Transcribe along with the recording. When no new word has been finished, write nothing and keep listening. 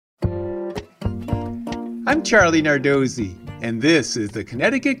I'm Charlie Nardozzi, and this is the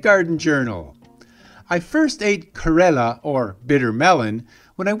Connecticut Garden Journal. I first ate Karela, or bitter melon,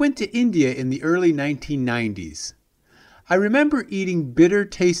 when I went to India in the early 1990s. I remember eating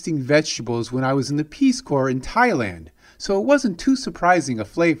bitter-tasting vegetables when I was in the Peace Corps in Thailand, so it wasn't too surprising a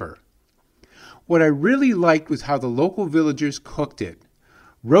flavor. What I really liked was how the local villagers cooked it.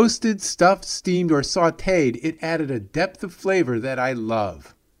 Roasted, stuffed, steamed, or sautéed, it added a depth of flavor that I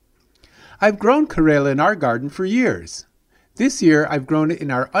love. I've grown Karela in our garden for years. This year, I've grown it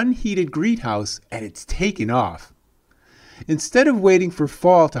in our unheated greenhouse, and it's taken off. Instead of waiting for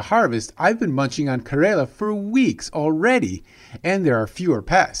fall to harvest, I've been munching on Karela for weeks already, and there are fewer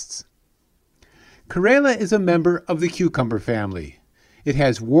pests. Karela is a member of the cucumber family. It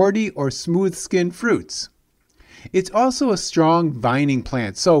has warty or smooth-skinned fruits. It's also a strong vining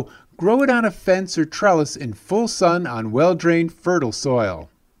plant, so grow it on a fence or trellis in full sun on well-drained, fertile soil.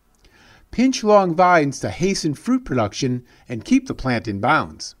 Pinch long vines to hasten fruit production and keep the plant in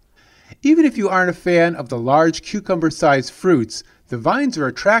bounds. Even if you aren't a fan of the large cucumber-sized fruits, the vines are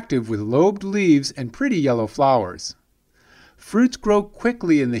attractive with lobed leaves and pretty yellow flowers. Fruits grow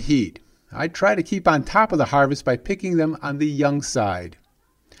quickly in the heat. I try to keep on top of the harvest by picking them on the young side.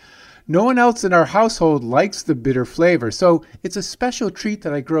 No one else in our household likes the bitter flavor, so it's a special treat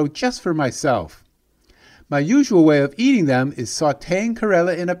that I grow just for myself. My usual way of eating them is sautéing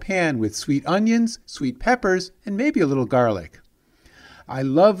Karela in a pan with sweet onions, sweet peppers, and maybe a little garlic. I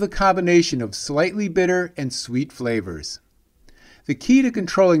love the combination of slightly bitter and sweet flavors. The key to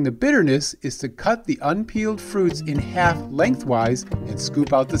controlling the bitterness is to cut the unpeeled fruits in half lengthwise and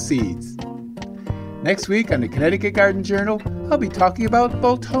scoop out the seeds. Next week on the Connecticut Garden Journal, I'll be talking about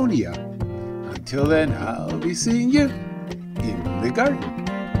Boltonia. Until then, I'll be seeing you in the garden.